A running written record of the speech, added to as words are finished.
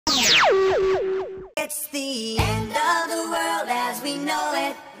It's the end of the world as we know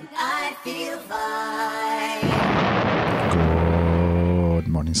it, and I feel fine. Good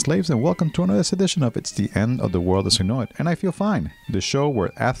morning, slaves, and welcome to another edition of It's the End of the World as We Know It, and I Feel Fine, the show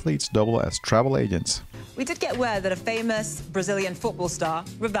where athletes double as travel agents. We did get word that a famous Brazilian football star,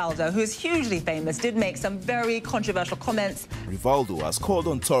 Rivaldo, who's hugely famous, did make some very controversial comments. Rivaldo has called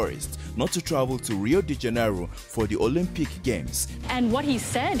on tourists not to travel to Rio de Janeiro for the Olympic Games. And what he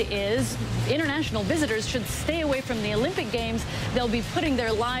said is international visitors should stay away from the Olympic Games. They'll be putting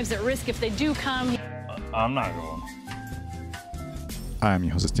their lives at risk if they do come. I'm not going. I am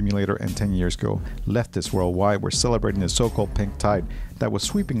your host, Stimulator, and 10 years ago, leftists worldwide were celebrating the so-called pink tide that was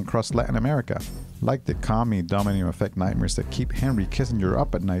sweeping across Latin America. Like the commie domino effect nightmares that keep Henry Kissinger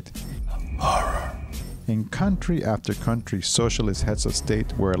up at night. Horror. In country after country, socialist heads of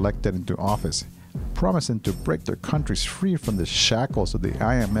state were elected into office, promising to break their countries free from the shackles of the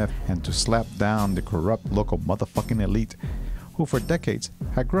IMF and to slap down the corrupt local motherfucking elite, who for decades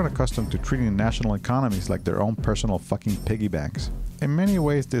had grown accustomed to treating national economies like their own personal fucking piggy banks. In many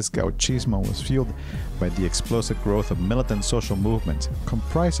ways, this gauchismo was fueled by the explosive growth of militant social movements,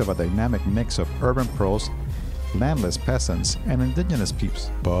 comprised of a dynamic mix of urban pros, landless peasants, and indigenous peeps.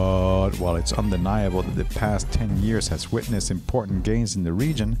 But while it's undeniable that the past 10 years has witnessed important gains in the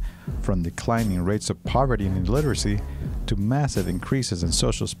region, from declining rates of poverty and illiteracy to massive increases in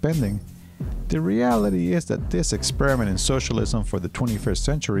social spending, the reality is that this experiment in socialism for the 21st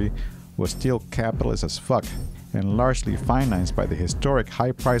century was still capitalist as fuck, and largely financed by the historic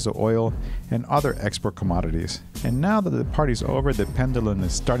high price of oil and other export commodities. And now that the party's over, the pendulum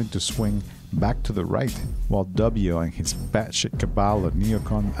is starting to swing back to the right, while W and his batshit cabal of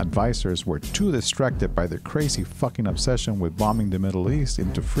neocon advisors were too distracted by their crazy fucking obsession with bombing the Middle East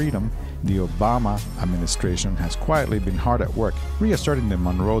into freedom. The Obama administration has quietly been hard at work, reasserting the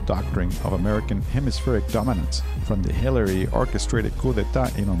Monroe Doctrine of American hemispheric dominance, from the Hillary-orchestrated coup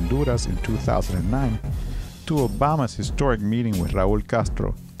d'etat in Honduras in 2009 to Obama's historic meeting with Raúl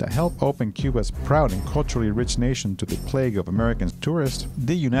Castro that helped open Cuba's proud and culturally rich nation to the plague of American tourists.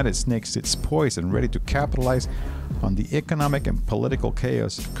 The United States is poised and ready to capitalize on the economic and political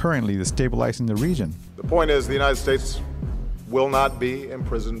chaos currently destabilizing the region. The point is, the United States will not be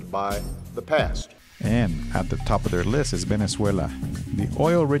imprisoned by the past. And at the top of their list is Venezuela, the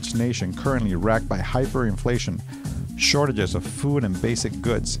oil-rich nation currently racked by hyperinflation, shortages of food and basic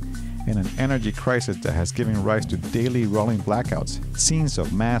goods, and an energy crisis that has given rise to daily rolling blackouts, scenes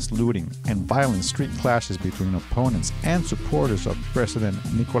of mass looting, and violent street clashes between opponents and supporters of President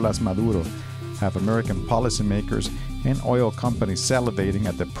Nicolás Maduro have American policymakers and oil companies salivating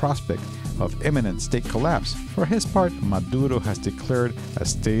at the prospect of imminent state collapse. For his part, Maduro has declared a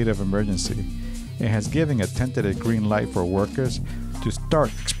state of emergency and has given a tentative green light for workers to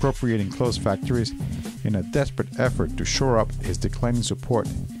start expropriating closed factories in a desperate effort to shore up his declining support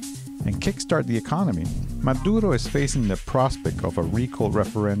and kickstart the economy. Maduro is facing the prospect of a recall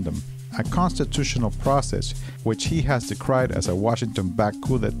referendum, a constitutional process which he has decried as a Washington-backed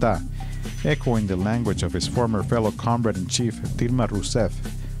coup d'etat, echoing the language of his former fellow comrade-in-chief Dilma Rousseff,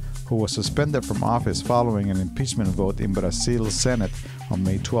 who was suspended from office following an impeachment vote in Brazil's Senate on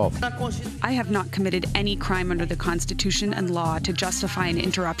May 12. I have not committed any crime under the Constitution and law to justify an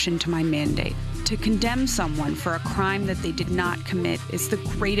interruption to my mandate. To condemn someone for a crime that they did not commit is the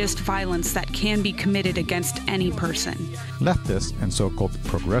greatest violence that can be committed against any person. Leftists and so-called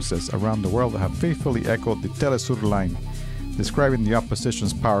progressives around the world have faithfully echoed the Telesur line, describing the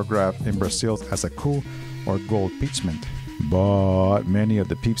opposition's power grab in Brazil as a coup or gold-impeachment. But many of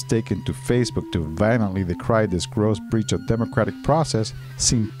the peeps taken to Facebook to violently decry this gross breach of democratic process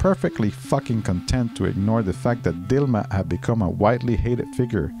seem perfectly fucking content to ignore the fact that Dilma had become a widely hated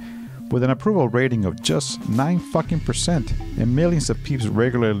figure, with an approval rating of just 9% and millions of peeps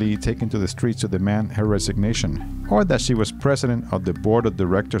regularly taken to the streets to demand her resignation, or that she was president of the board of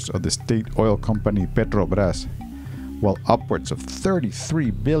directors of the state oil company Petrobras, while upwards of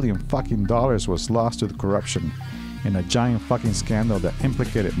 $33 billion fucking dollars was lost to the corruption in a giant fucking scandal that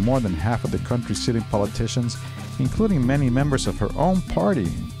implicated more than half of the country's sitting politicians, including many members of her own party,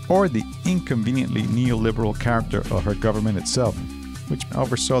 or the inconveniently neoliberal character of her government itself, which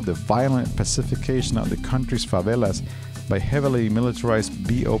oversaw the violent pacification of the country's favelas by heavily militarized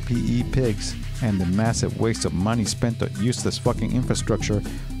BOPE pigs and the massive waste of money spent on useless fucking infrastructure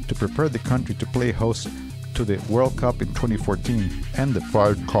to prepare the country to play host to the World Cup in 2014 and the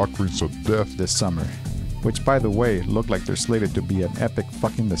 5 concretes of death this summer, which by the way look like they're slated to be an epic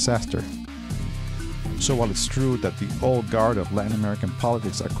fucking disaster. So while it's true that the old guard of Latin American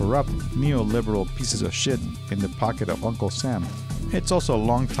politics are corrupt, neoliberal pieces of shit in the pocket of Uncle Sam, It's also a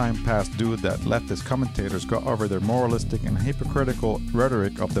long time past due that leftist commentators got over their moralistic and hypocritical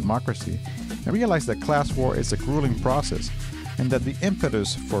rhetoric of democracy and realized that class war is a grueling process and that the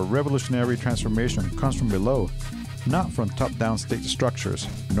impetus for revolutionary transformation comes from below, not from top-down state structures,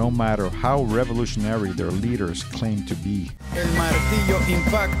 no matter how revolutionary their leaders claim to be. El martillo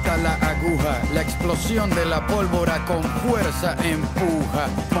impacta la aguja, la explosión de la pólvora con fuerza empuja,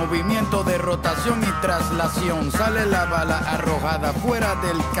 movimiento de rotación y traslación, sale la bala arrojada fuera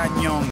del cañón.